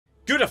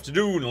Good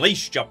afternoon,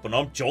 ladies and gentlemen,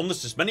 I'm John,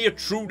 this is many a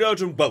true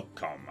nerd, and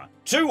welcome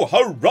to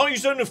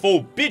Horizon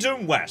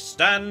Forbidden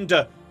West. And,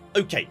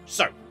 okay,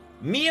 so,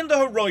 me and the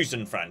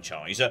Horizon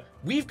franchise,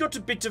 we've got a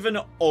bit of an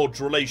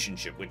odd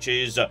relationship, which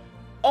is,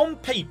 on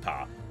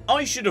paper,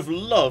 I should have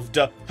loved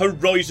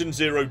Horizon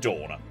Zero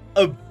Dawn.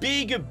 A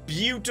big,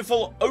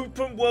 beautiful,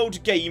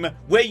 open-world game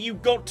where you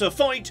got to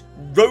fight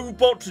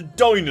robot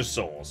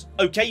dinosaurs.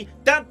 Okay,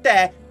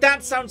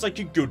 that sounds like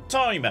a good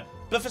time.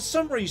 But for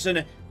some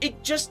reason,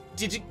 it just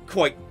didn't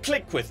quite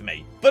click with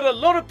me. But a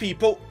lot of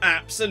people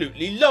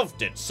absolutely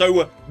loved it.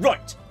 So,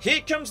 right,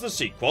 here comes the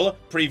sequel,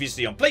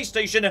 previously on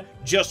PlayStation,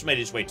 just made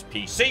its way to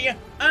PC,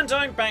 and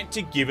I'm back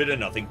to give it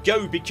another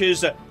go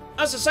because, as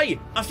I say,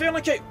 I feel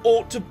like I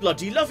ought to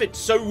bloody love it.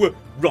 So,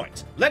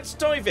 right, let's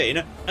dive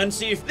in and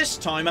see if this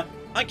time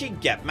I can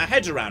get my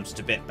head around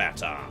it a bit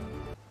better.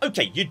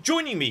 Okay, you're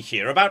joining me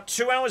here about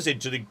 2 hours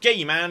into the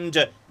game,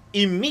 and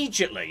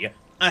immediately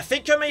I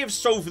think I may have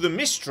solved the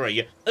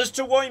mystery as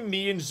to why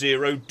me and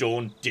Zero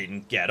Dawn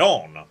didn't get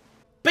on.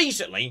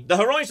 Basically, the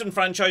Horizon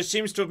franchise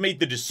seems to have made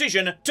the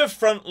decision to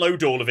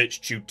front-load all of its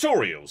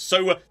tutorials,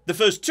 so the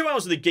first 2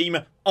 hours of the game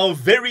are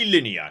very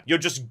linear. You're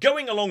just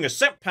going along a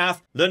set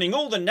path, learning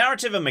all the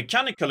narrative and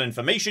mechanical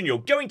information you're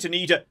going to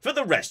need for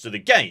the rest of the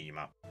game.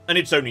 And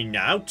it's only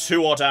now,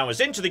 2 odd hours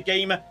into the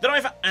game, that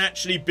I've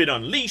actually been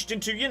unleashed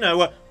into, you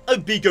know, a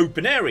big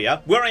open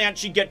area where I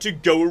actually get to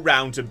go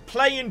around and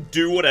play and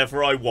do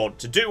whatever I want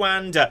to do,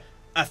 and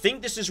I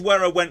think this is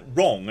where I went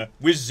wrong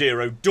with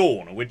Zero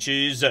Dawn, which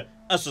is,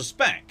 I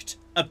suspect,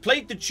 I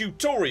played the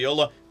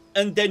tutorial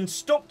and then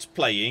stopped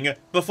playing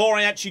before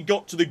I actually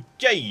got to the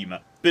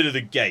bit of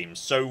the game.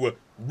 So,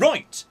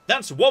 right,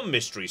 that's one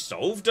mystery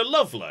solved,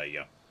 lovely.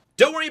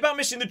 Don't worry about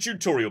missing the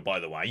tutorial, by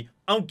the way.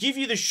 I'll give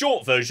you the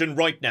short version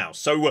right now.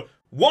 So,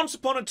 once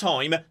upon a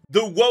time,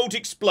 the world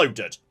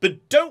exploded.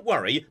 But don't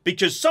worry,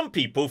 because some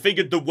people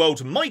figured the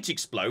world might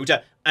explode,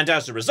 and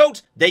as a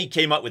result, they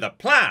came up with a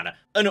plan,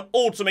 an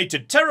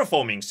automated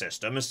terraforming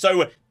system,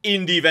 so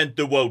in the event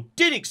the world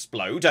did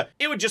explode,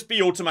 it would just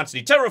be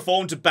automatically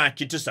terraformed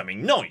back into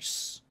something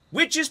nice.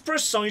 Which is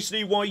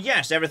precisely why,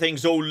 yes,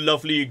 everything's all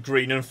lovely and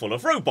green and full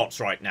of robots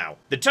right now.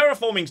 The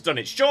terraforming's done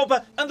its job,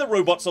 and the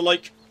robots are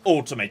like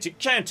automated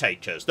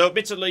caretakers, though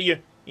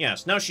admittedly,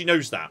 yes, now she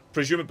knows that.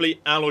 Presumably,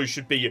 Aloy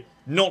should be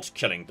not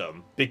killing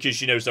them, because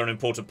she knows they're an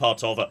important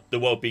part of the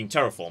world being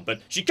terraformed,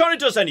 but she kinda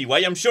does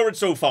anyway, I'm sure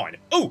it's all fine.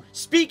 Oh,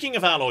 speaking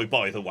of Aloy,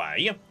 by the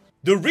way,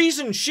 the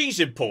reason she's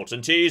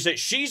important is that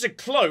she's a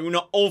clone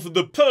of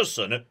the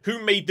person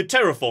who made the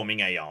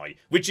terraforming AI,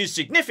 which is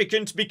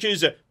significant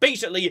because,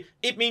 basically,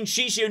 it means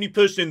she's the only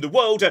person in the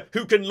world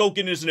who can log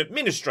in as an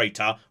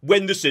administrator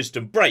when the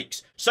system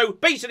breaks. So,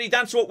 basically,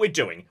 that's what we're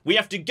doing. We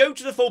have to go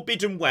to the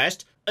Forbidden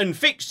West and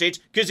fix it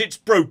because it's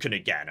broken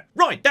again.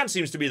 Right, that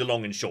seems to be the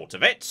long and short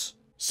of it.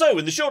 So,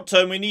 in the short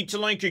term, we need to,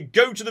 like,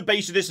 go to the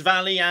base of this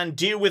valley and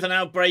deal with an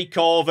outbreak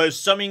of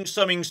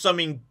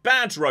summing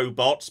bad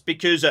robots,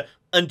 because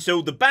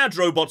until the bad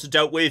robots are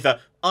dealt with,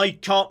 I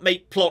can't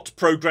make plot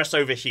progress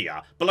over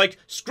here. But, like,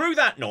 screw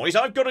that noise,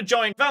 I've got a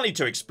giant valley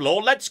to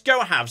explore, let's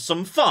go have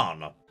some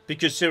fun.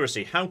 Because,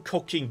 seriously, how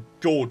cocking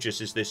gorgeous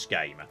is this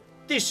game?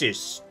 This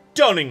is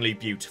stunningly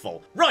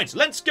beautiful. Right,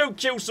 let's go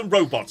kill some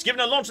robots,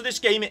 given a lot of this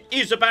game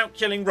is about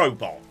killing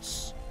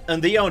robots.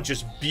 And they are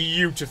just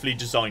beautifully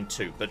designed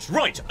too. But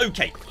right,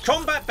 okay,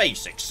 combat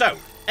basics. So,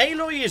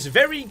 Aloy is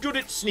very good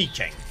at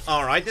sneaking.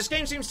 Alright, this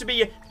game seems to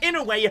be, in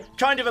a way,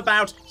 kind of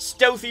about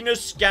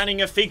stealthiness,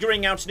 scanning, and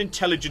figuring out an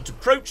intelligent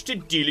approach to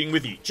dealing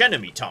with each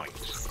enemy type.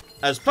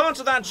 As part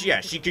of that,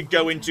 yes, she could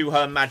go into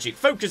her magic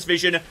focus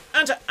vision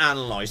and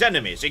analyse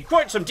enemies in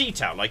quite some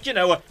detail, like, you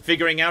know,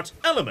 figuring out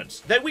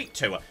elements they're weak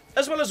to,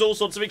 as well as all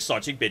sorts of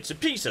exciting bits and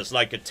pieces,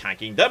 like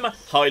attacking them,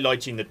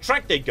 highlighting the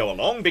track they go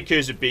along,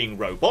 because of being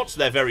robots,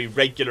 they're very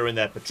regular in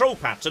their patrol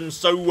patterns,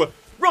 so,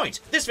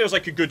 right, this feels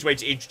like a good way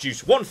to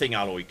introduce one thing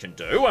Aloy can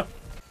do.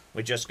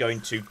 We're just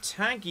going to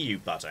tag you,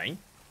 buddy,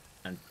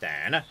 and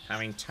then,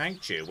 having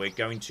tagged you, we're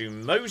going to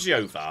mosey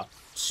over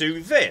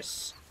to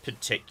this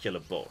particular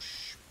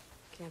bush.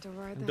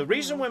 The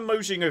reason we're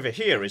moseying over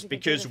here is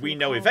because we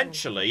know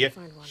eventually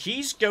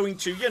he's going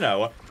to, you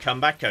know, come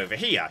back over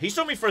here. He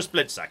saw me for a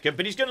split second,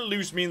 but he's going to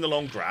lose me in the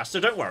long grass, so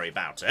don't worry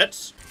about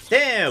it.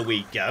 There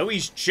we go,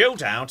 he's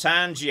chilled out,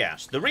 and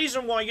yes, the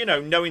reason why, you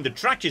know, knowing the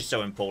track is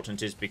so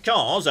important is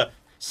because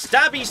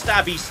stabby,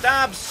 stabby,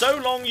 stab, so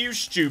long you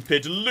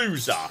stupid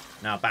loser.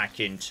 Now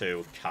back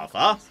into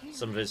cover.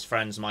 Some of his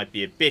friends might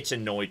be a bit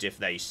annoyed if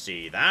they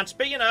see that,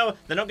 but you know,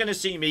 they're not going to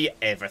see me,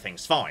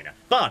 everything's fine.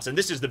 But, and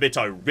this is the bit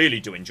I really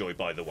do enjoy,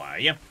 by the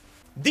way,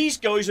 these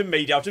guys are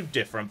made out of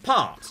different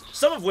parts,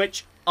 some of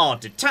which are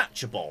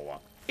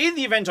detachable. In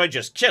the event I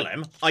just kill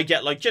him, I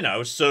get, like, you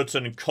know,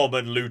 certain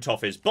common loot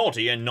off his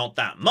body and not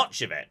that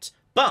much of it.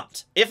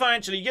 But, if I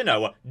actually, you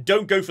know,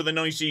 don't go for the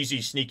nice,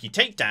 easy, sneaky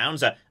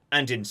takedowns,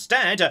 and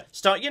instead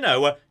start, you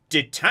know,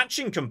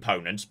 detaching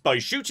components by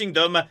shooting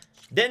them,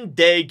 then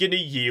they're gonna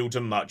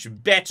yield much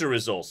better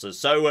resources.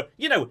 So,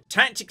 you know,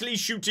 tactically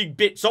shooting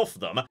bits off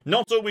them,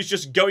 not always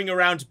just going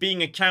around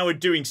being a coward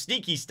doing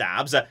sneaky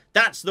stabs,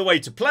 that's the way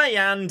to play,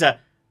 and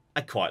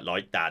I quite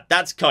like that.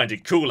 That's kind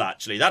of cool,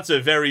 actually. That's a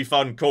very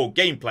fun core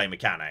gameplay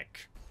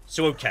mechanic.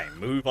 So, okay,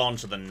 move on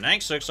to the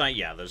next. Looks like,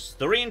 yeah, there's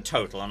 3 in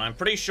total, and I'm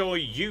pretty sure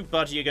you,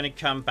 buddy, are going to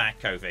come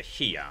back over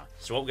here.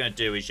 So what we're going to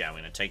do is, yeah, we're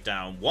going to take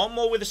down 1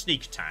 more with a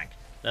sneak attack.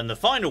 Then the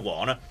final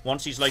one,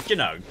 once he's, like, you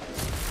know,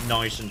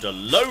 nice and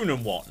alone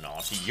and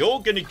whatnot,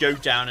 you're going to go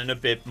down in a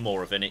bit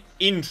more of an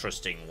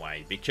interesting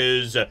way.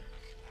 Because,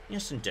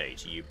 yes,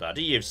 indeed, you,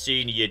 buddy, you've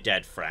seen your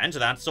dead friend.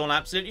 That's all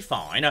absolutely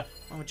fine.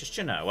 Oh, just,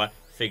 you know,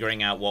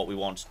 figuring out what we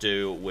want to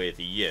do with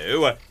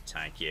you.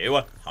 Tag you,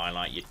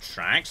 highlight your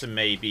tracks, and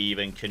maybe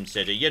even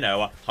consider, you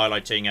know,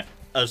 highlighting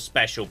a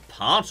special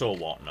part or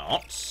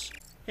whatnot.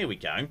 Here we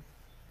go.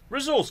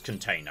 Resource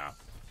container.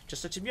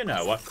 Just let him, you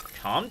know,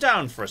 calm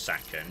down for a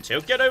second. He'll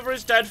get over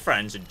his dead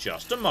friends in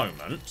just a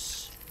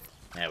moment.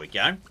 There we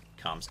go.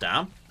 Calms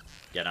down.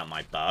 Get out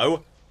my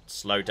bow.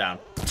 Slow down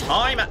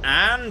time,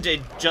 and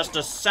in just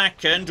a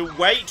second.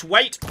 Wait.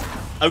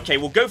 Okay,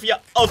 we'll go for your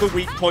other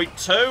weak point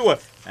too.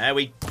 There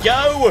we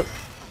go.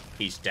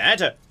 He's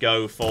dead.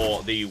 Go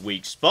for the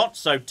weak spot.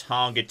 So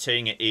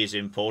targeting is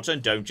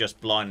important. Don't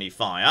just blindly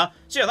fire.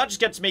 So yeah, that just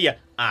gets me a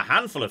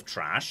handful of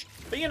trash.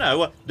 But you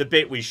know, the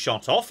bit we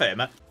shot off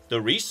him,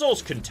 the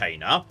resource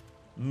container,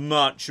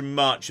 much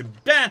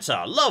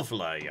better.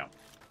 Lovely.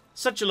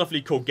 Such a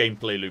lovely core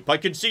gameplay loop. I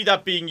can see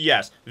that being,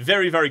 yes,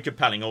 very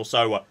compelling.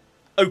 Also,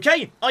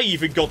 okay, I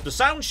even got the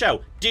sound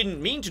shell.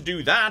 Didn't mean to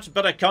do that,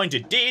 but I kind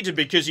of did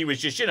because he was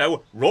just, you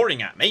know,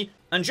 roaring at me.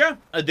 And yeah,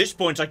 at this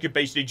point I could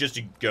basically just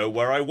go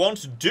where I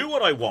want, do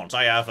what I want.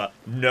 I have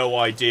no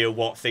idea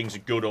what things are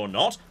good or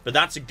not, but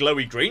that's a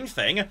glowy green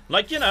thing.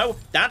 Like, you know,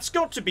 that's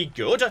got to be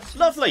good.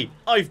 Lovely.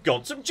 I've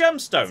got some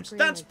gemstones.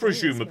 That's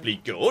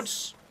presumably good.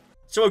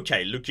 So,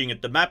 okay, looking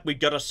at the map, we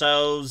got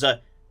ourselves a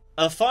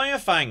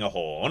Firefang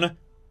horn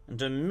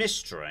and a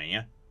mystery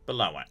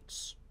below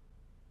it.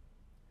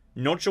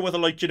 Not sure whether,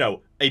 like, you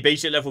know, a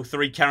basic level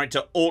 3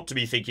 character ought to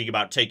be thinking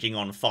about taking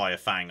on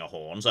Firefang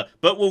horns,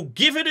 but we'll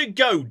give it a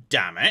go,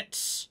 damn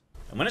it.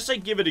 And when I say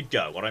give it a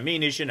go, what I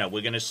mean is, you know,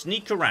 we're going to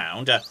sneak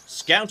around,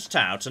 scout it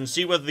out, and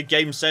see whether the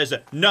game says,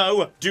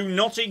 no, do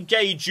not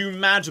engage, you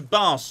mad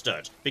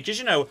bastard. Because,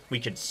 you know, we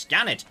can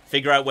scan it,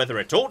 figure out whether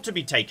it ought to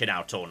be taken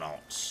out or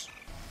not.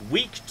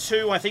 Week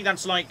 2, I think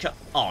that's like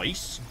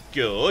ice.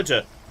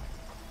 Good.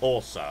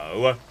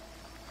 Also,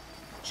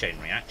 chain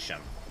reaction.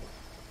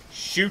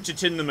 Shoot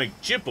it in the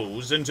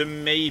McGibbles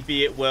and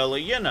maybe it will,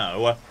 you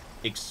know,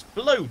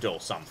 explode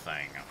or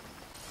something.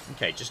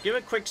 Okay, just give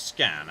a quick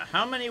scan.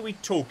 How many are we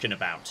talking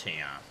about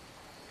here?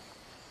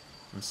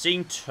 I'm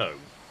seeing 2. If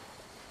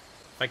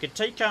I could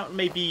take out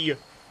maybe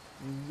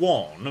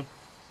 1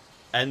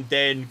 and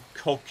then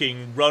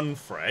cocking run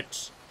for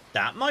it,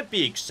 that might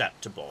be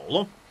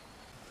acceptable.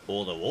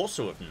 Although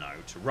also of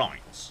note,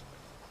 right,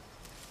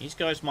 these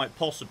guys might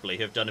possibly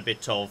have done a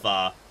bit of,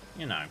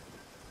 you know,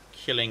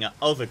 killing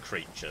other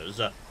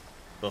creatures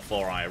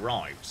before I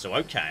arrived. So,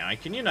 okay, I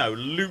can, you know,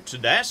 loot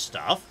their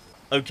stuff.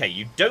 Okay,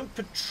 you don't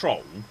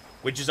patrol,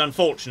 which is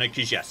unfortunate,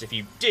 because, yes, if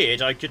you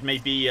did, I could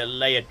maybe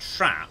lay a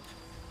trap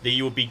that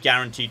you would be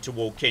guaranteed to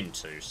walk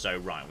into. So,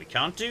 right, we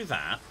can't do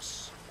that.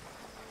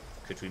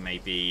 Could we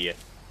maybe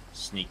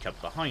sneak up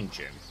behind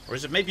you? Or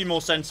is it maybe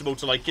more sensible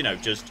to, like, you know,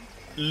 just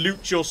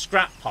loot your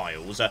scrap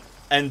piles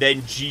and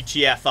then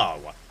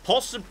GTFO?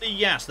 Possibly,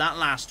 yes, that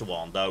last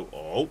one, though.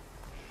 Oh.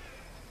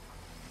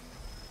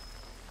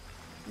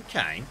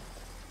 Okay.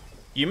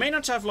 You may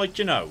not have, like,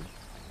 you know,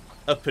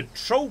 a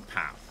patrol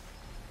path.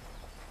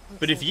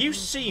 But if you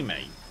see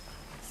me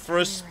for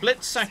a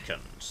split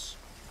second,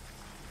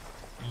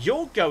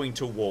 you're going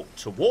to walk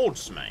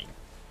towards me.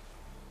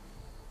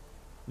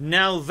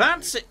 Now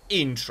that's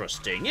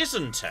interesting,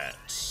 isn't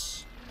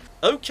it?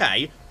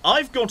 Okay,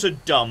 I've got a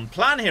dumb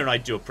plan here, and I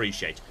do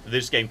appreciate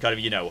this game kind of,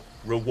 you know,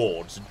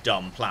 rewards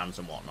dumb plans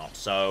and whatnot.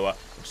 So, I'm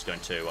just going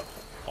to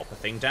pop a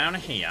thing down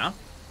here.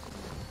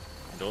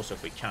 And also,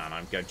 if we can,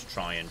 I'm going to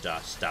try and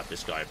stab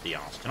this guy up the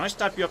arse. Can I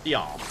stab you up the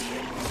arse?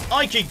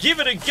 I could give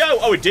it a go!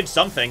 Oh, it did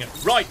something.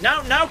 Right,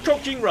 now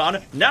cocking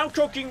run. Now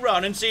cocking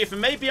run and see if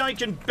maybe I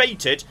can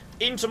bait it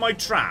into my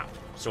trap.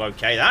 So,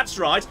 okay, that's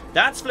right.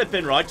 That's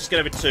flipping right. Just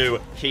get over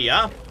to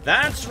here.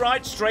 That's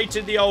right. Straight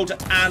in the old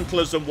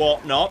antlers and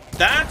whatnot.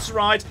 That's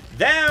right.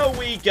 There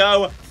we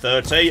go.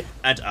 30.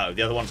 And, oh,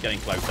 the other one's getting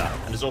closer.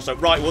 And there's also,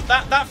 right, well,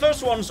 that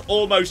first one's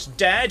almost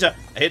dead. I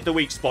hit the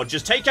weak spot.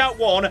 Just take out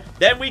one.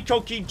 Then we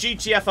cocky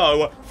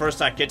GTFO for a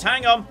second.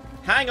 Hang on.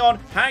 Hang on.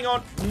 Hang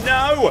on.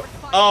 No.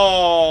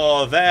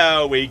 Oh,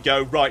 there we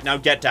go. Right, now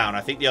get down.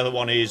 I think the other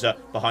one is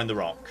behind the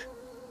rock.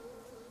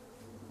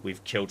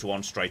 We've killed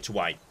one straight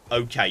away.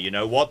 Okay, you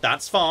know what?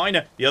 That's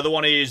fine. The other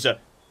one is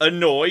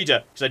annoyed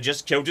because I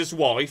just killed his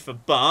wife,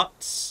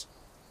 but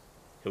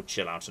he'll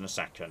chill out in a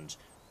second.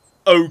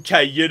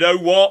 Okay, you know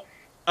what?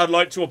 I'd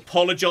like to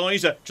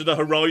apologise to the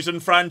Horizon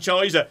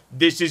franchise.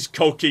 This is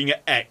cocking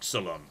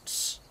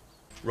excellent.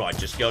 Right,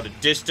 just go to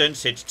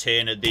distance, hit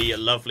tin at the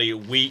lovely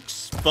weak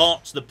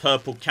spots, the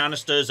purple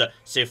canisters,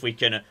 see if we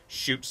can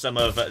shoot some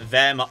of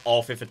them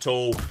off if at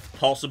all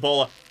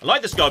possible. I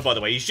like this guy, by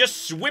the way, he's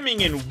just swimming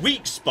in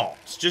weak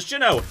spots. Just, you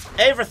know,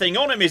 everything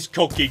on him is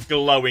cocky,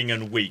 glowing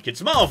and weak.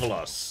 It's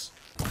marvellous.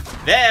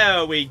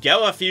 There we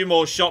go, a few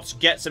more shots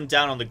gets him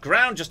down on the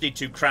ground. Just need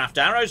to craft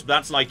arrows, but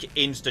that's like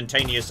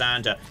instantaneous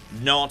and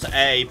not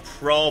a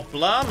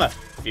problem. A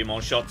few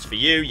more shots for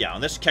you. Yeah,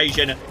 on this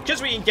occasion,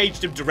 because we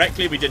engaged him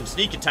directly, we didn't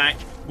sneak attack,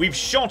 we've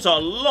shot a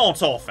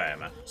lot off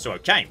him. So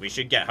okay, we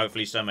should get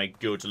hopefully some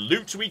good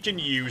loot we can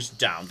use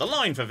down the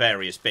line for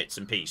various bits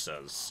and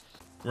pieces.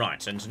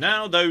 Right, and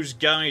now those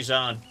guys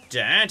are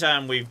dead,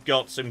 and we've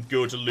got some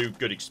good loot,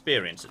 good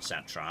experience,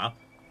 etc.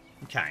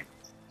 Okay.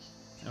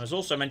 There was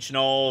also mention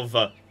of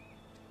a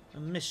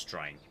mist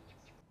train.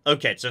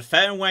 Okay, it's a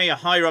fair way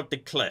higher up the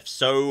cliff.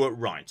 So,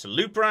 right, to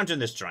loop around in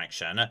this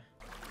direction.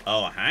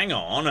 Oh, hang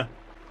on.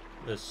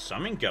 There's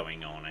something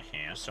going on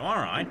here. So,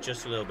 alright,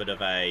 just a little bit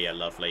of a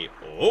lovely...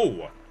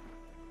 Oh!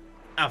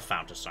 I've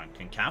found a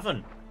sunken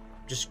cavern.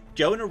 Just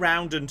going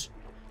around and...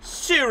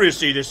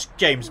 Seriously, this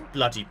game's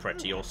bloody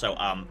pretty. Also,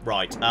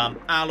 right,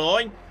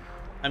 Alloy,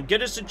 I'm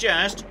gonna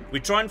suggest we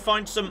try and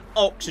find some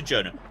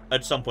oxygen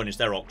at some point. Is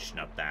there oxygen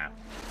up there?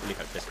 Really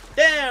hope this.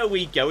 There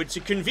we go. It's a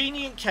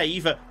convenient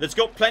cave that's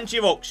got plenty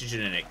of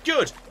oxygen in it.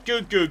 Good,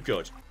 good, good,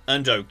 good.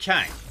 And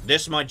okay,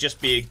 this might just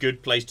be a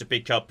good place to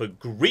pick up a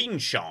green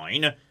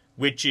shine,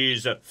 which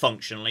is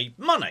functionally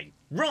money.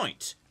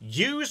 Right,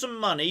 use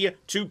money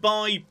to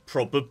buy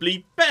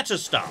probably better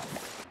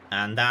stuff.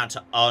 And that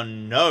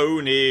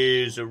unknown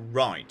is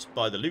right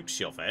by the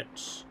looks of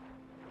it.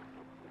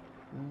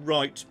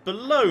 Right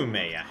below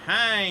me.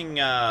 Hang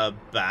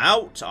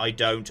about. I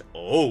don't...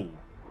 Oh.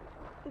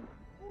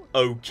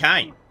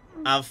 Okay.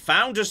 I've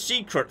found a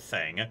secret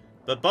thing,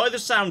 but by the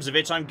sounds of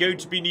it, I'm going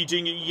to be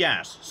needing,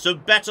 yes, some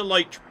better,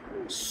 like,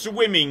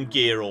 swimming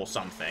gear or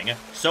something,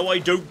 so I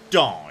don't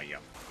die.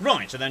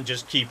 Right, and then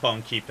just keep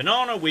on keeping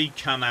on, we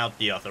come out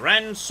the other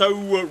end,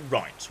 so,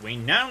 right, we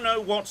now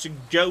know what's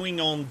going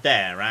on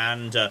there,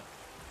 and,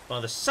 by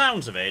the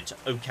sounds of it,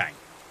 okay.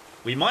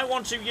 We might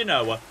want to, you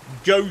know,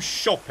 go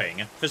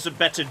shopping for some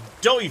better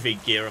diving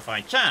gear if I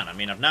can. I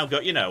mean, I've now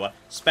got, you know,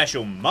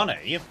 special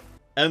money.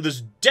 And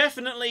there's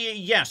definitely,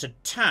 yes, a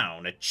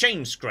town, a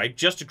chain scrape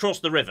just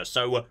across the river.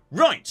 So,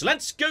 right,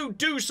 let's go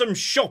do some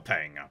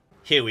shopping.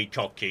 Here we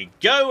cocky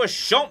go,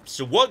 shops,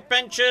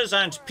 workbenches,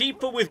 and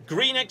people with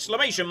green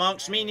exclamation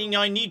marks, meaning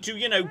I need to,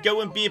 you know,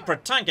 go and be a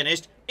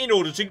protagonist in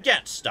order to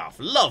get stuff.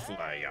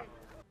 Lovely.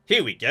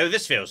 Here we go,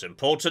 this feels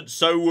important,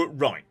 so,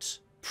 right.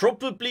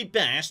 Probably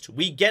best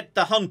we get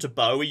the hunter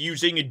bow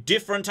using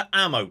different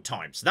ammo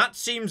types. That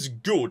seems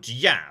good,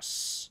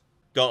 yes.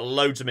 Got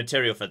loads of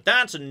material for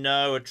that,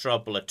 no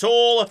trouble at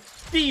all.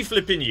 Be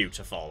flipping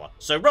beautiful.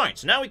 So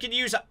right, now we can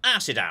use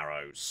acid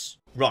arrows.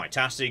 Right,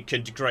 acid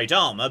can degrade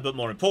armor, but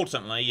more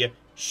importantly,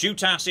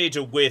 shoot acid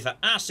with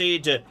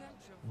acid.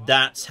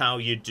 That's how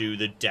you do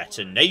the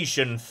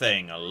detonation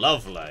thing.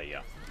 Lovely.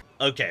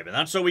 Okay, but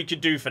that's all we can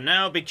do for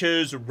now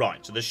because,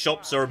 right, the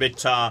shops are a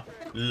bit,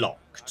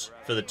 locked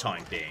for the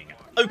time being.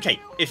 Okay,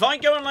 if I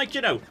go and, like,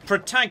 you know,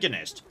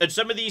 protagonist at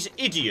some of these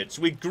idiots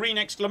with green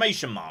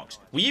exclamation marks,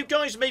 will you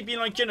guys maybe,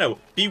 like, you know,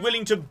 be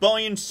willing to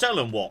buy and sell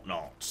and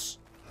whatnot?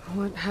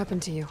 What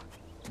happened to you?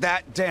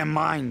 That damn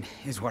mine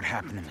is what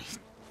happened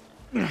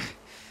to me.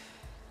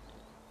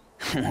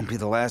 It won't be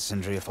the last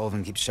injury if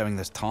Olvin keeps shoving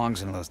those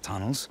tongs into those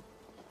tunnels.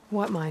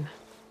 What mine?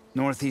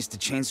 Northeast of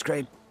Chain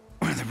Scrape,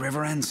 where the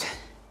river ends.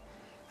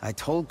 I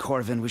told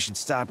Corvin we should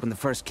stop when the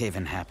first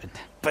cave-in happened,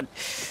 but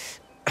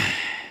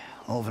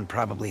Olvin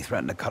probably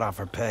threatened to cut off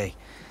her pay.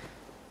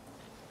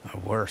 Or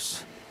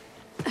worse.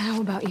 How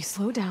about you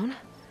slow down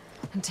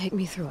and take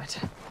me through it?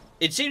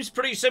 It seems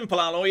pretty simple,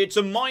 Alloy. It's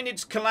a mine,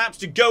 it's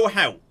collapsed, go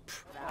help.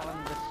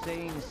 On the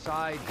same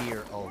side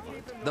here,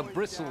 Olvin. The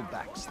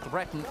bristlebacks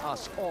threaten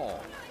us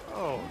all.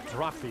 Oh,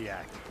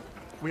 Drafiak.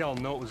 We all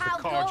know it was the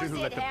Carja who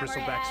let the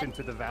bristlebacks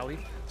into the valley.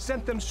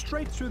 Sent them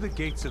straight through the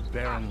gates of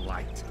Barren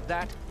Light.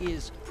 That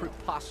is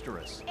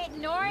preposterous.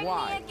 Ignoring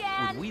Why me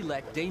again? would we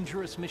let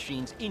dangerous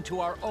machines into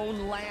our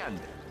own land?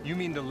 You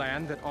mean the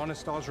land that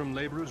honest Osram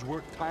laborers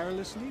work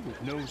tirelessly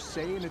with no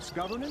say in its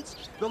governance?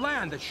 The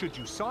land that, should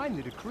you sign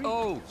the decree,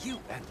 Oh, you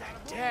and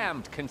that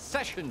damned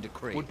concession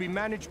decree. would be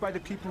managed by the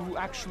people who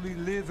actually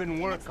live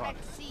and work on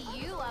it. See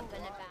you up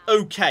and about.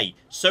 Okay,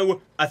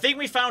 so I think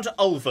we found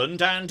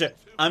Ulvund, and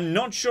I'm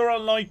not sure I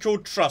like or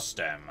trust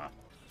him.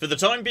 For the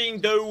time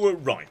being, though,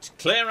 right,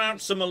 clear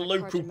out some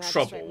local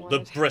trouble, the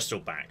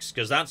bristlebacks,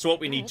 because that's what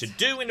we need to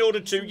do in order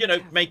to, you know,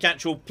 make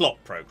actual plot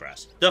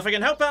progress. So if I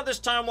can help out this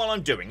town while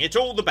I'm doing it,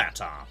 all the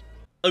better.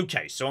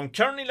 Okay, so I'm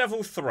currently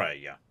level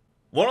 3.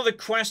 One of the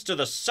quests to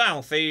the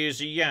south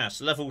is, yes,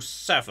 level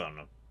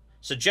 7.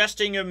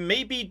 Suggesting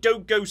maybe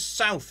don't go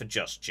south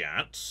just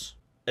yet.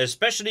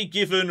 Especially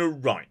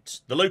given, right,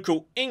 the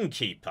local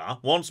innkeeper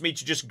wants me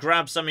to just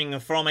grab something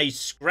from a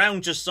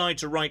scrounger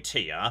site right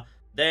here.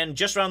 Then,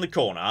 just round the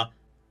corner,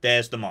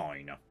 there's the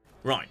mine.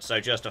 Right, so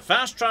just a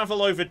fast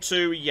travel over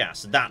to,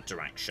 yes, that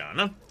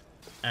direction.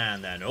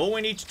 And then all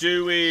we need to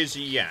do is,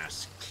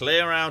 yes,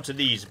 clear out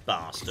these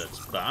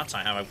bastards. But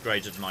I have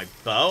upgraded my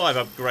bow, I've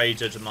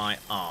upgraded my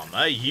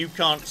armor. You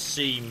can't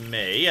see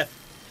me,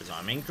 because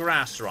I'm in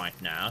grass right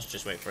now. So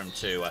just wait for him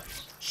to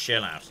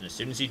chill out. And as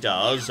soon as he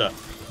does,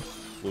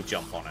 we'll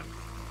jump on him.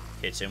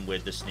 Hit him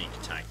with the sneak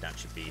attack. That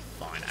should be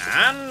fine.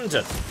 And...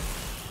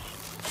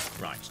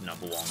 right,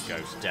 number one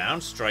goes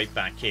down. Straight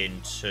back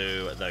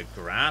into the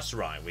grass.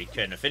 Right, we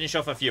can finish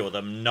off a few of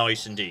them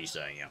nice and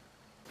easy.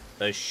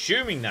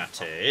 Assuming that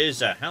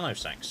is... hello,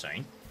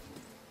 Saxine.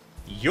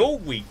 You're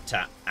weak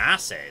to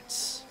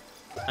acids.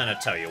 And I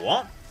tell you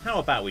what, how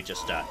about we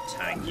just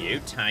tag you,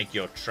 tag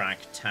your track,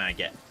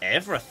 tag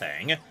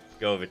everything.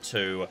 Go over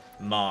to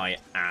my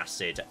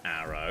acid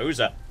arrows.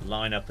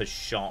 Line up a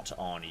shot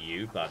on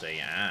you,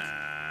 buddy.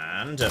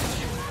 And...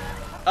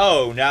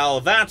 oh, now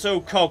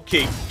that'll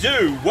cocky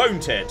do,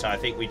 won't it? I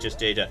think we just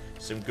did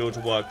some good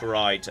work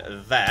right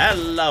there.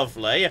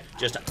 Lovely.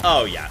 Just,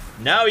 oh yeah.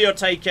 Now you're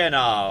taking a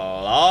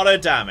lot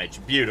of damage.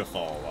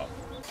 Beautiful.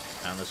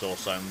 And there's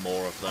also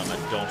more of them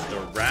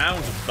dotted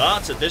around.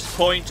 But at this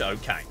point,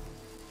 okay.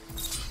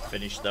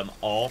 Finish them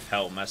off.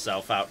 Help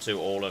myself out to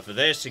all of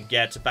this.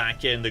 Get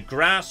back in the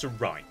grass.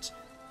 Right.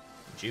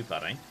 And you,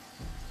 buddy,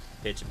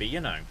 appear to be, you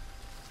know,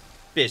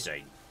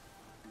 busy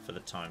for the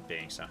time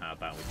being. So how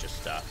about we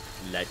just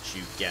let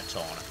you get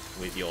on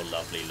with your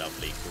lovely,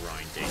 lovely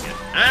grinding.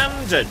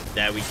 And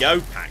there we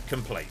go. Pack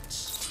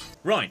complete.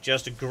 Right,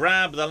 just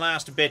grab the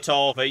last bit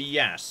of,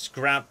 yes,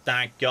 scrap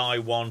that guy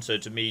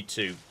wanted me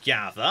to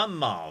gather.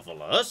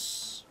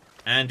 Marvellous.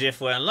 And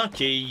if we're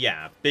lucky,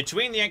 yeah,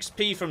 between the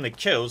XP from the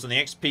kills and the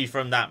XP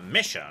from that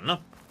mission,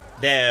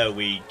 there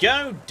we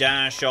go.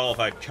 Dash of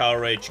a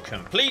courage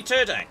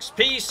completed,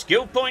 XP,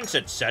 skill points,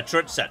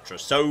 etc, etc.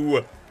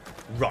 So,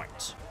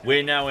 right,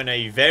 we're now in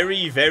a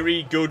very,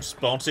 very good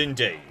spot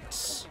indeed.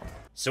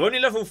 So only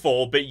level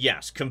 4, but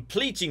yes,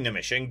 completing the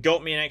mission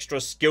got me an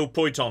extra skill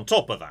point on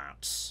top of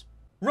that.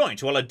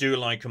 Right, well, I do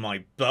like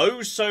my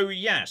bow, so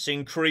yes,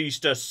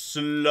 increased a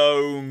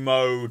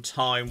slow-mo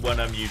time when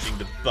I'm using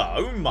the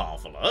bow.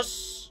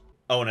 Marvellous.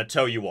 Oh, and I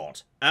tell you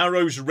what,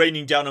 arrows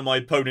raining down on my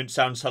opponent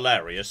sounds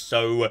hilarious,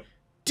 so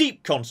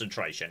deep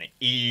concentration,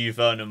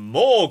 even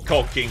more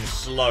cocking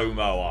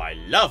slow-mo. I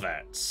love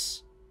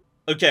it.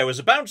 Okay, I was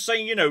about to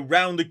say, you know,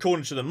 round the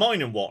corner to the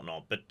mine and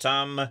whatnot, but,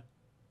 can't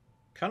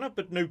help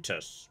but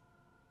notice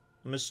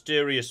a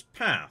mysterious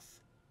path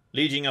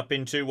leading up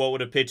into what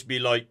would appear to be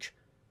like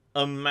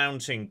a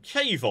mountain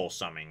cave or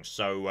something,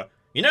 so,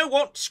 you know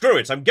what? Screw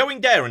it, I'm going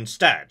there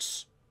instead.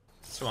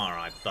 So,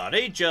 alright,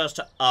 buddy,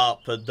 just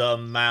up the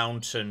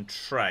mountain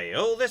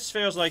trail. This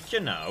feels like, you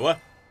know,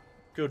 a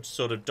good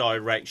sort of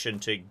direction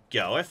to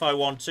go if I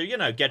want to, you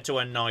know, get to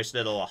a nice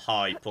little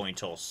high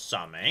point or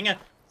something.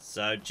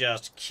 So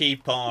just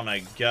keep on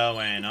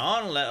going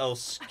on. Little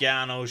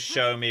scan will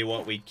show me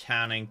what we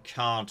can and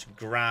can't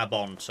grab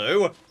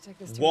onto.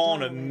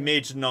 One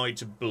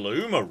midnight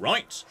bloom,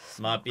 right?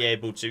 Might be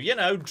able to, you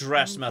know,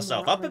 dress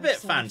myself up a bit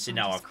fancy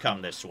now I've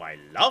come this way.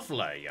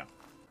 Lovely.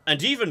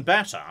 And even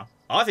better,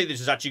 I think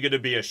this is actually going to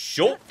be a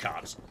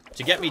shortcut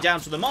to get me down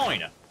to the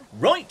mine.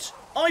 Right?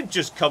 I've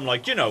just come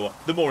like, you know,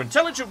 the more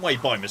intelligent way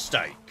by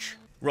mistake.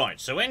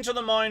 Right, so into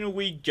the mine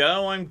we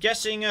go. I'm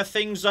guessing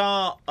things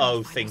are...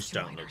 oh, things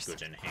don't look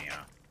good in here.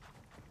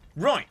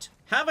 Right,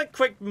 have a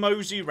quick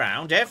mosey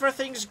round.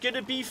 Everything's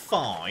gonna be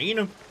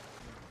fine.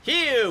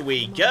 Here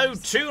we go.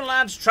 2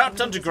 lads trapped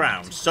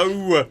underground.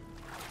 So,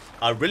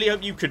 I really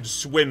hope you can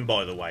swim,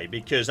 by the way,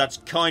 because that's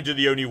kind of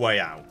the only way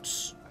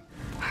out.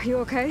 Are you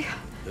okay?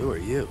 Who are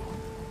you?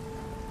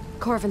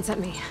 Corvin sent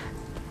me.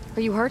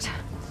 Are you hurt?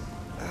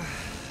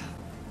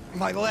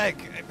 My leg.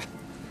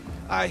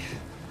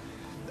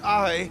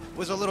 I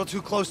was a little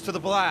too close to the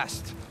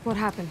blast. What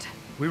happened?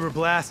 We were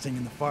blasting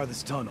in the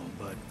farthest tunnel,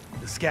 but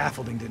the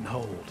scaffolding didn't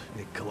hold.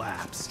 It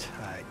collapsed.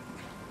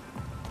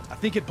 I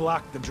think it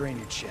blocked the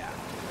drainage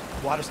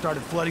shaft. Water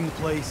started flooding the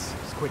place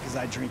as quick as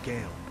I drink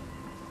ale.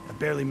 I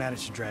barely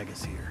managed to drag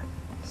us here.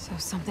 So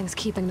something's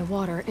keeping the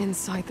water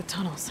inside the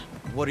tunnels.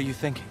 What are you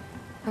thinking?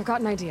 I've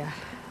got an idea.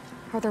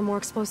 Are there more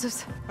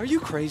explosives? Are you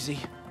crazy?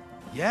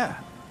 Yeah,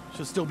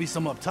 should still be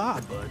some up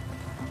top, but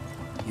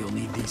you'll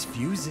need these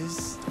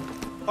fuses.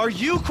 Are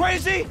you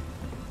crazy?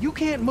 You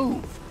can't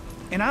move,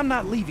 and I'm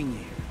not leaving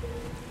you.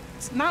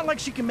 It's not like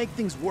she can make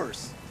things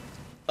worse.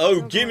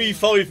 Oh, gimme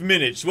 5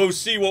 minutes. We'll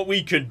see what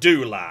we can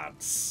do,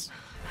 lads.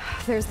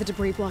 There's the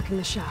debris blocking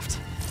the shaft.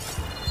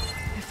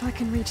 If I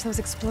can reach those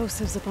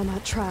explosives up on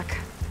that track,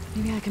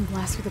 maybe I can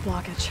blast through the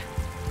blockage.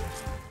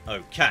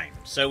 Okay,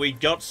 so we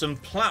got some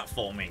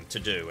platforming to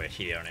do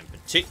here, and in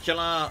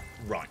particular,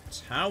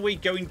 right, how are we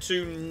going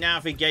to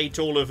navigate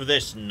all of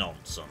this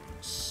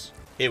nonsense?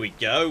 Here we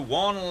go.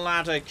 One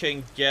ladder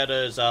can get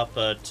us up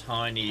a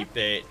tiny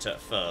bit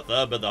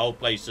further, but the whole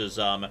place is,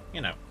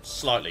 you know,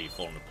 slightly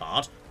fallen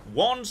apart.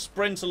 One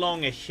sprint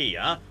along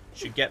here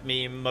should get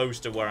me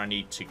most of where I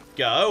need to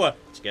go,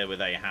 together with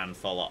a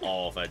handful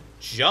of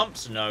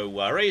jumps. No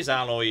worries.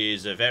 Aloy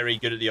is very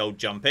good at the old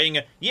jumping.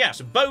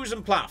 Yes, bows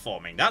and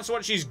platforming. That's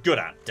what she's good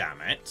at, damn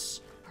it.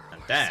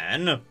 And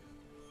then...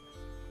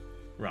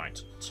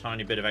 Right,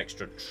 tiny bit of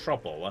extra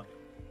trouble.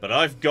 But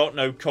I've got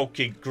no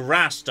cocky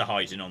grass to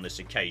hide in on this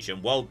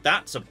occasion. Well,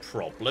 that's a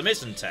problem,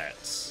 isn't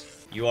it?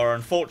 You are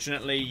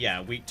unfortunately,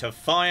 yeah, weak to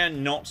fire,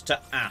 not to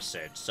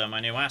acid. So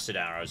my new acid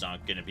arrows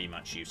aren't going to be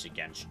much use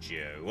against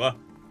you.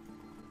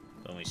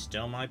 But we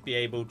still might be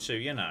able to,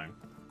 you know,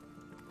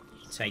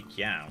 take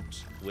you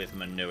out with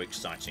my new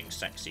exciting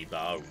sexy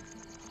bow.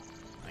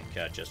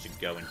 Like, just to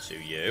go into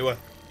you.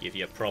 Give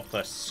you a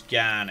proper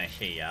scan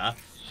here.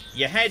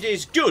 Your head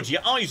is good.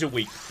 Your eyes are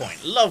weak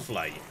point.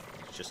 Lovely.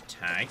 Just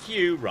tag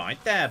you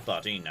right there,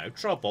 buddy. No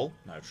trouble.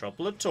 No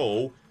trouble at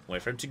all.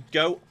 Wait for him to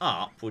go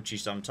up, which he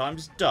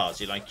sometimes does.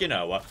 He, like, you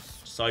know,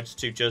 decides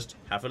to just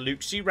have a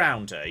look-see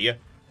round here.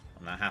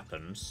 When that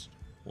happens,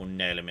 we'll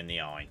nail him in the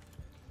eye.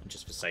 And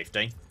just for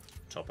safety,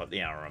 top up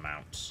the arrow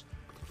amount.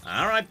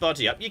 Alright,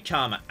 buddy. Up you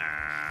come.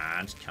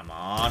 And come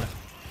on.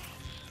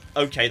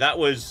 Okay, that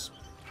was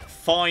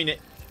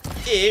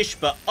fine-ish,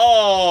 but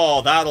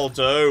oh, that'll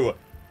do.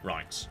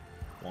 Right.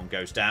 One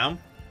goes down.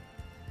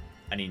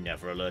 And he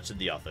never alerted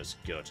the others.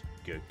 Good,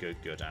 good, good,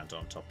 good. And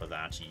on top of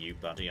that, you,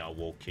 buddy, are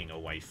walking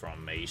away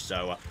from me.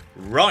 So,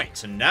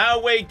 right. Now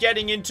we're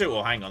getting into...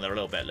 Oh, hang on there. A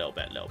little bit.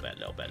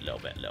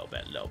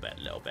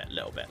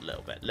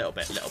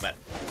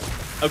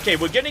 Okay,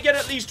 we're going to get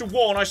at least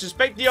one. I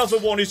suspect the other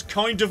one is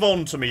kind of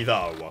on to me,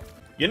 though.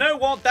 You know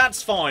what?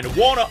 That's fine.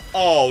 One...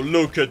 Oh,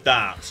 look at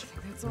that.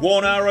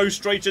 One arrow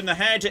straight in the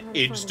head.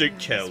 Instant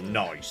kill.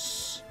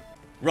 Nice.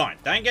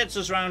 Right. That gets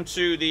us round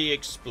to the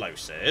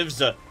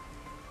explosives.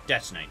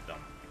 Detonate them.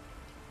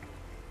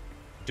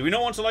 Do we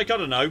not want to, like, I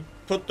don't know,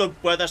 put them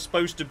where they're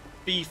supposed to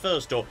be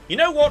first? Or, you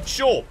know what?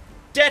 Sure.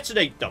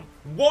 Detonate them.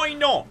 Why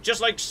not?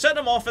 Just, like, set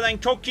them off and then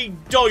cocky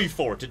die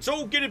for it. It's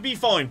all going to be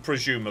fine,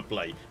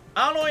 presumably.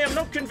 Alloy, I'm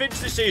not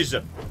convinced this is...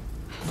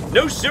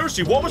 No,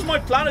 seriously, what was my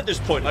plan at this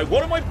point? Like,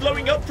 what am I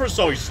blowing up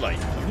precisely?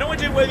 I've no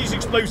idea where these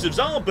explosives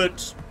are,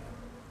 but...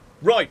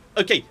 Right,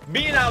 okay,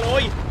 me and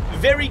Alloy,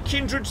 very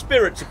kindred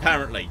spirits,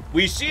 apparently.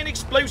 We see an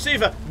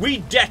explosive, we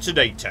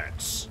detonate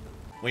it.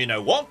 Well, you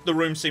know what? The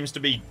room seems to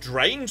be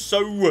drained,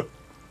 so...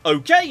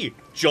 Okay,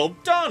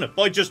 job done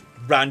by just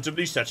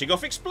randomly setting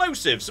off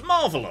explosives.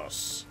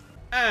 Marvellous.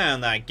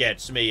 And that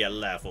gets me a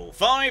level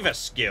 5, a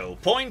skill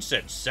points,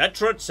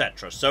 etc,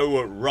 etc.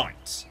 So,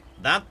 right.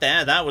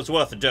 That was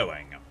worth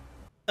doing.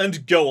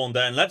 And go on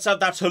then, let's have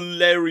that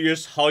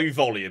hilarious high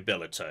volley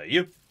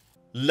ability.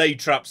 Lay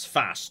traps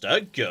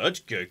faster.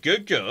 Good, good,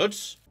 good, good.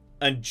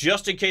 And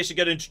just in case you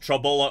get into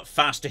trouble,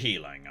 faster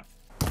healing.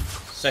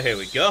 So here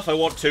we go. If I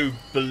want to,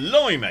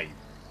 blimey,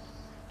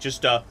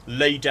 just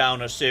lay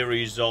down a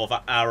series of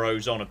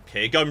arrows on a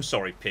pig. I'm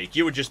sorry, pig.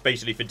 You were just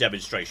basically for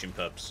demonstration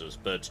purposes,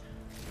 but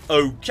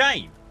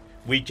okay.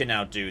 We can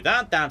now do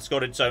that. That's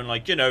got its own,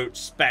 like, you know,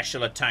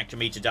 special attack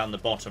meter down the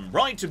bottom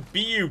right.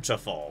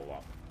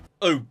 Beautiful.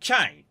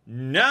 Okay.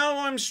 Now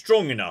I'm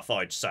strong enough,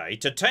 I'd say,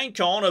 to take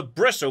on a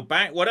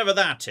bristleback, whatever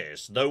that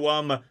is.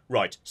 Though,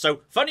 right.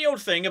 So, funny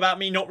old thing about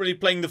me not really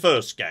playing the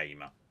first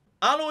game.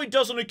 Alloy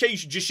does on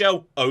occasion just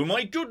show, oh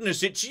my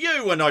goodness, it's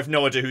you, and I've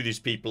no idea who these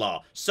people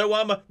are.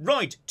 So,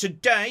 right,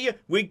 today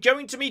we're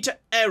going to meet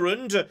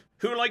Errand,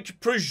 who, like,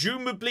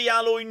 presumably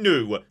Alloy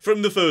knew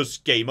from the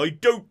first game. I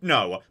don't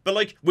know, but,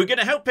 like, we're going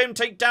to help him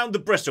take down the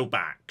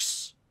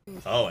bristlebacks.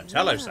 Oh, and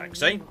hello,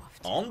 sexy.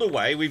 On the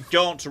way, we've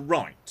got,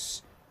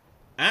 right,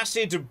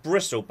 Acid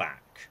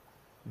Bristleback.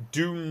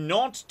 Do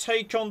not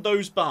take on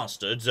those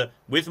bastards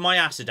with my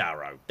acid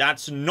arrow.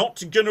 That's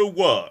not going to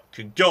work.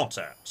 Got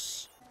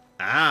it.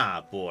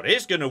 Ah, but what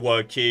is going to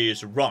work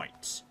is,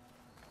 right,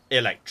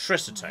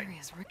 electricity.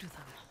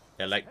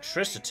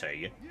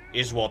 Electricity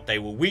is what they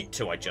were weak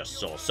to, I just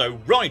saw. So,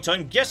 right,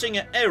 I'm guessing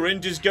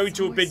Errand is going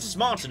to have been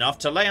smart enough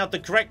to lay out the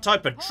correct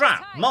type of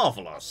trap.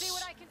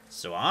 Marvellous.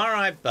 So,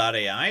 alright,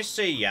 buddy, I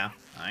see ya.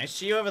 I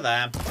see you over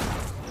there.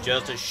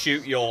 Just to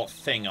shoot your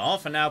thing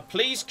off. And now,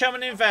 please come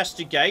and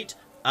investigate.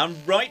 I'm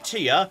right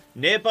here,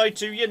 nearby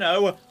to, you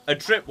know, a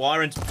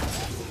tripwire.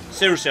 And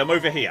seriously, I'm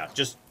over here.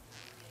 Just...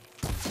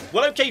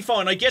 Well, okay,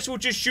 fine. I guess we'll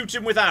just shoot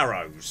him with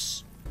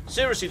arrows.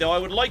 Seriously, though, I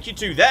would like you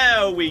to...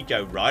 There we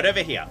go. Right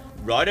over here.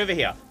 Right over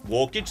here.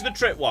 Walk into the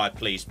tripwire,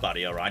 please,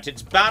 buddy, all right?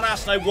 It's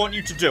badass and I want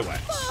you to do it.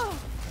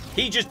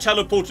 He just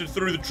teleported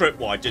through the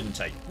tripwire, didn't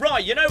he?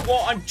 Right, you know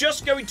what? I'm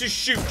just going to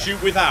shoot you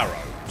with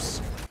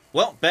arrows.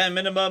 Well, bare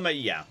minimum,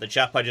 yeah. The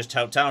chap I just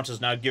helped out has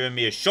now given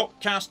me a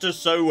shock caster,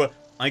 so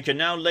I can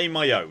now lay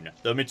my own.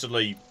 Though,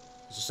 admittedly,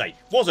 as I say,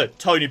 was a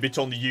tiny bit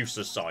on the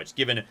useless side,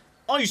 given...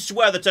 I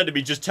swear that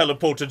enemy just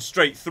teleported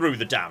straight through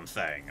the damn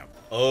thing.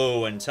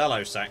 Oh, and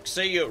hello,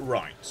 sexy.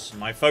 Right.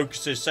 My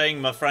focus is saying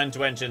my friend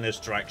went in this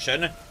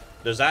direction.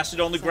 There's acid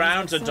on the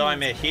ground, and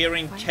I'm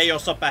hearing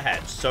chaos up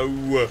ahead.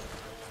 So,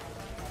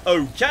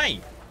 okay.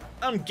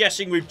 I'm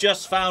guessing we've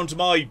just found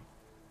my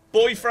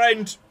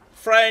boyfriend,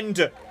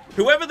 friend,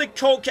 whoever the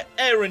cock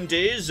Errand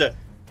is,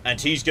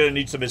 and he's going to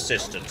need some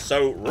assistance.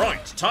 So,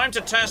 right. Time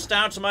to test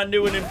out my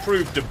new and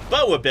improved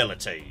bow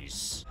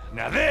abilities.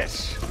 Now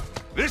this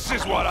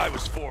is what I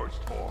was forged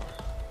for.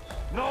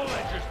 No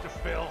ledgers to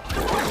fill.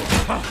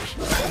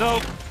 No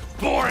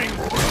boring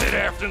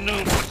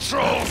mid-afternoon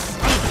patrols.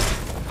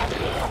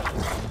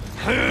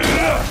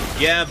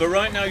 Yeah, but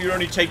right now you're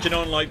only taking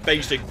on, like,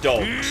 basic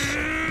dogs.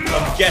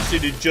 I'm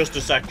guessing in just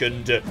a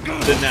second,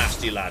 the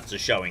nasty lads are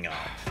showing up.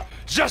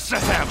 Just a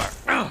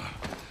hammer.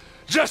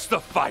 Just the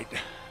fight.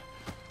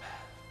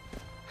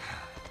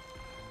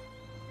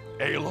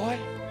 Aloy?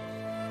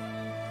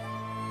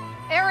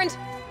 Errand!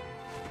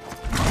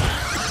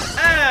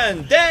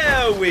 And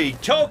there we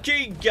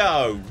cocky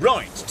go.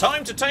 Right,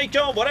 time to take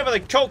on whatever the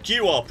cock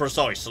you are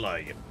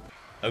precisely.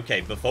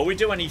 Okay, before we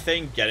do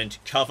anything, get into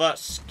cover,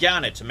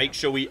 scan it to make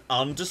sure we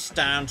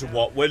understand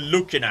what we're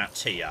looking at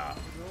here.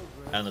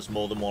 And there's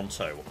more than one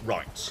too.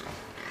 Right.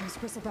 Those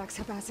bristlebacks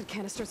have acid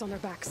canisters on their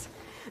backs.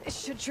 It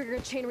should trigger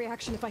a chain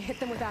reaction if I hit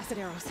them with acid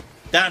arrows.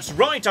 That's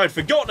right, I'd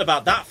forgotten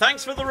about that.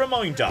 Thanks for the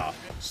reminder.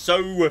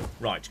 So,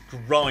 right,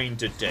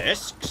 grinder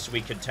discs.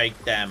 We can take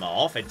them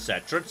off,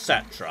 etc.,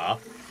 etc.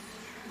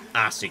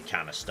 Acid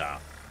canister.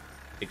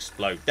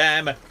 Explode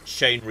them.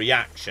 Chain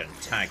reaction.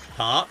 Tag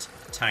heart.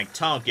 Tag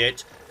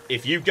target.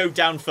 If you go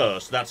down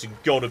first, that's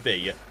gotta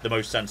be the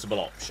most sensible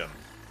option.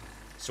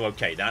 So,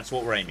 okay, that's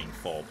what we're aiming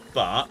for.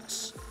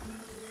 But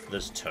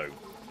there's two.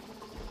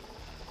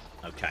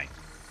 Okay,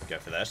 go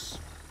for this.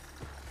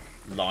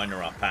 Line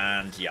her up,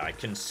 and yeah, I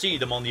can see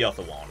them on the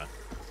other one.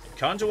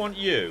 Kinda want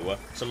you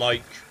to,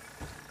 like...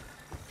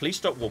 Please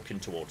stop walking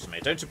towards me.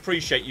 I don't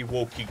appreciate you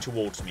walking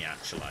towards me,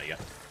 actually.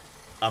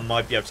 I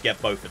might be able to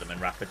get both of them in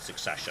rapid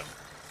succession.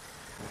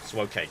 So,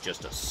 okay,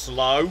 just a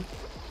slow.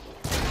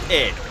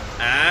 In.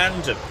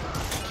 And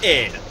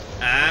in.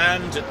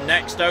 And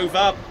next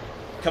over.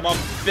 Come on,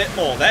 bit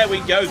more. There we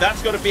go.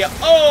 That's got to be a...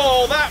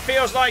 Oh, that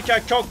feels like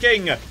a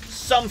cocking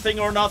something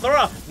or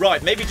another.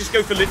 Right, maybe just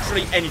go for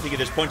literally anything at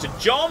this point. And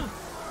John,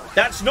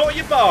 that's not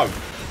your bow.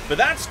 But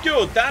that's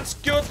good. That's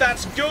good.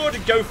 That's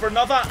good. Go for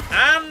another.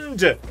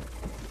 And...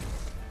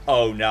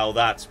 Oh, now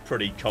that's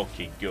pretty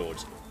cocky good.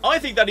 I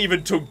think that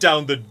even took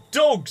down the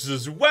dogs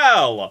as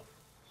well.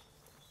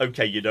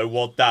 Okay, you know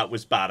what? That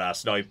was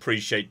badass, and I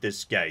appreciate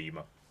this game.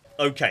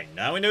 Okay,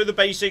 now we know the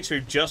basics.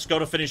 We've just got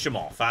to finish them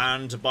off.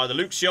 And by the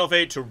looks of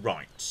it,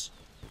 right.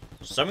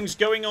 Something's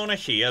going on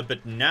here,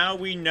 but now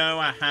we know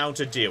how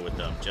to deal with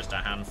them. Just a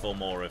handful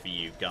more of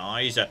you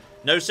guys.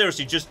 No,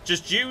 seriously,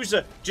 just use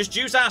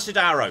acid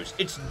arrows.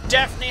 It's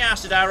definitely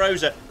acid arrows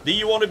that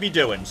you want to be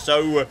doing.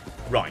 So,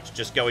 right,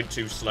 just go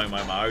into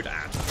slow-mo mode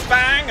and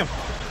bang!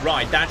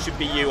 Right, that should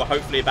be you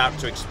hopefully about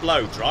to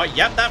explode, right?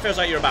 Yep, that feels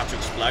like you're about to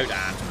explode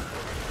and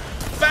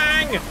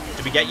bang!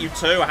 Did we get you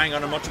two? Hang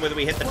on, I'm not sure whether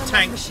we hit the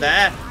tanks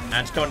there.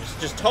 And come on,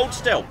 just hold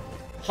still.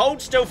 Hold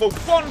still for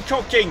one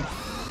cocking.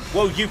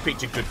 Well, you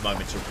picked a good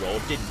moment to roar,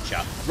 didn't you?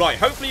 Right,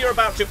 hopefully you're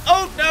about to...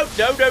 Oh, no.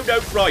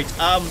 Right,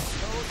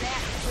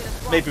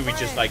 maybe we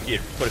just, like,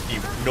 put a few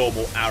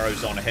normal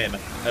arrows on him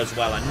as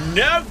well. And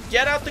no,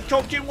 get out the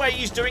cocking way.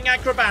 He's doing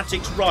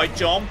acrobatics. Right,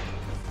 John.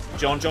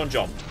 John.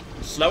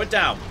 Slow it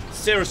down.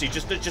 Seriously,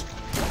 just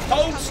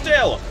hold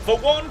still for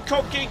one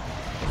cocking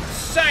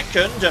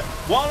second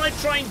while I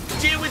try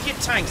and deal with your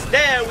tanks.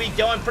 There we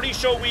go. I'm pretty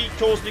sure we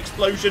caused an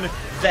explosion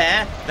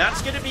there.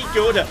 That's going to be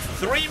good.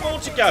 3 more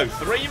to go.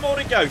 3 more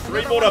to go.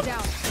 3 more to...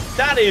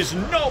 That is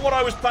not what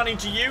I was planning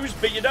to use,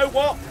 but you know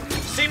what?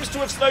 Seems to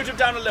have slowed him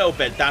down a little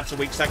bit. That's a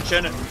weak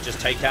section. Just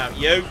take out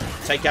you.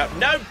 Take out...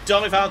 No,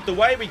 dive out the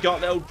way. We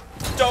got a little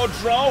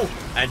dodge roll.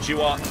 And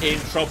you are in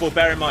trouble.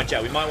 Bear in mind,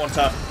 yeah, we might want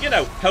to, you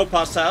know, help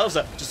ourselves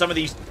to some of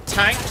these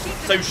tanks.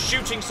 So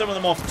shooting some of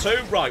them off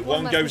too. Right,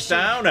 one goes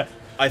down.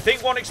 I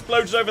think one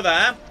explodes over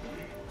there.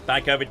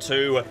 Back over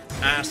to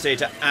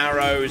acid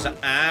arrows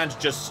and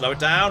just slow it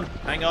down.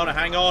 Hang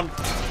on.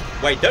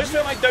 Wait, those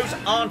feel like those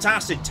aren't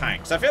acid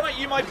tanks. I feel like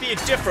you might be a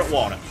different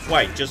one.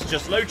 Wait,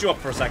 just load you up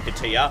for a second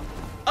here.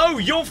 Oh,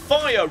 you're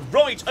fire.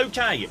 Right,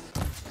 okay.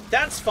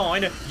 That's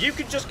fine. You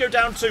can just go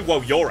down to,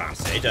 well, you're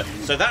acid.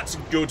 So that's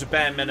good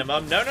bare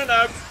minimum.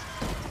 No.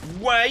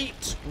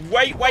 Wait.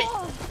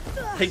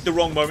 Picked the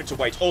wrong moment to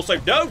wait. Also,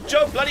 no,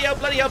 jump, bloody hell.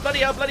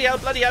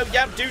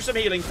 Yeah, do some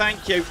healing,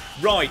 thank you.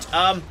 Right,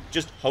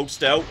 just hold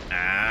still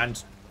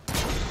and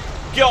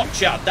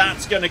gotcha.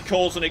 That's going to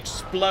cause an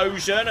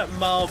explosion.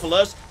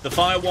 Marvelous. The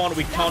fire one,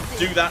 we can't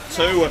do that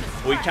too.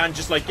 We can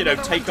just, like, you know,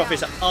 take off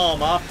his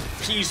armor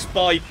piece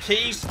by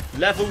piece.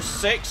 Level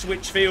 6,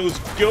 which feels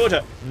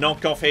good.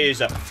 Knock off his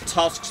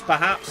tusks,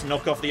 perhaps.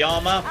 Knock off the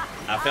armor.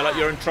 I feel like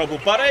you're in trouble,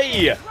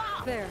 buddy.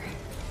 There.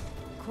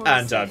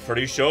 And I'm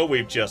pretty sure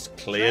we've just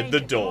cleared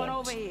the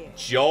daunt.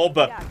 Job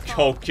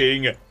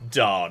cocking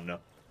done.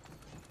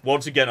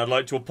 Once again, I'd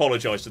like to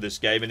apologise to this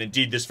game and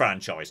indeed this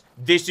franchise.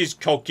 This is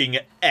cocking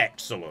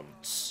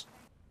excellence.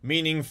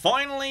 Meaning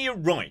finally,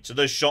 right,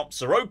 the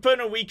shops are open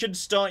and we can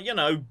start, you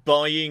know,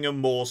 buying a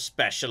more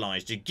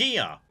specialised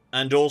gear.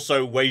 And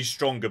also way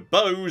stronger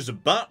bows,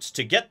 but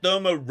to get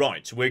them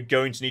right, we're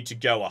going to need to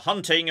go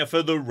hunting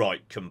for the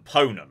right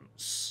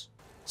components.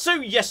 So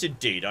yes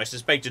indeed, I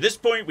suspect at this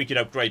point we could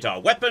upgrade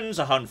our weapons,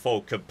 hunt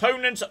for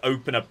components,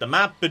 open up the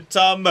map, but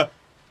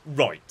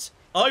right.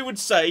 I would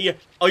say,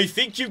 I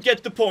think you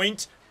get the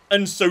point,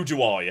 and so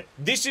do I.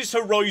 This is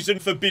Horizon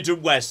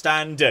Forbidden West,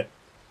 and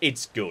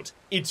it's good.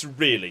 It's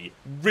really,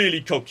 really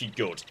cocky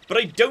good. But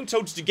I don't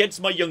hold it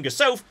against my younger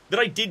self that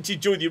I didn't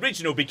enjoy the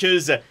original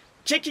because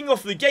kicking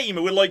off the game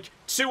with like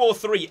 2 or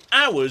 3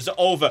 hours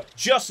of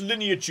just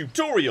linear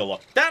tutorial,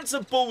 that's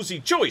a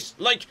ballsy choice.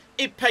 Like,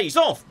 it pays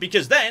off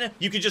because then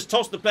you can just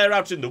toss the player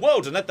out in the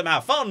world and let them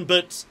have fun,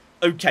 but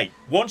okay,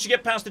 once you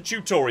get past the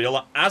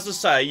tutorial, as I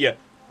say,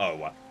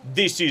 oh,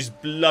 this is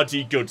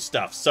bloody good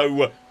stuff.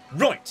 So,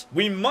 right,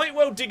 we might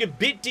well dig a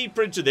bit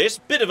deeper into this,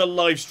 bit of a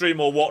live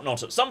stream or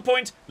whatnot at some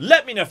point.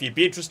 Let me know if you'd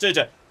be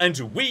interested, and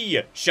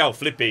we shall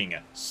flipping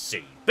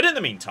see. But in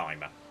the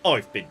meantime,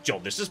 I've been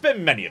John, this has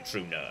been Many a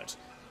True Nerd,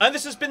 and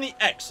this has been the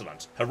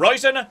excellent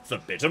Horizon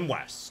Forbidden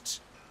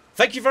West.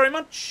 Thank you very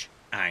much,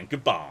 and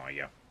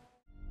goodbye.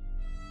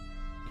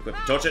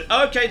 Touch it.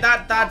 Okay,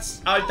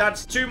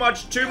 that's too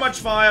much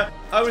fire.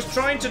 I was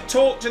trying to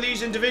talk to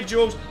these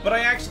individuals, but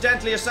I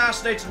accidentally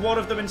assassinated one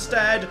of them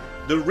instead.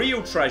 The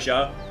real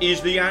treasure is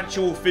the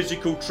actual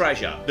physical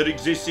treasure that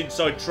exists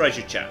inside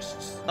treasure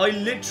chests. I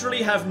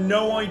literally have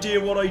no idea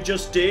what I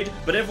just did,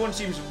 but everyone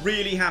seems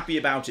really happy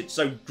about it,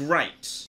 so great.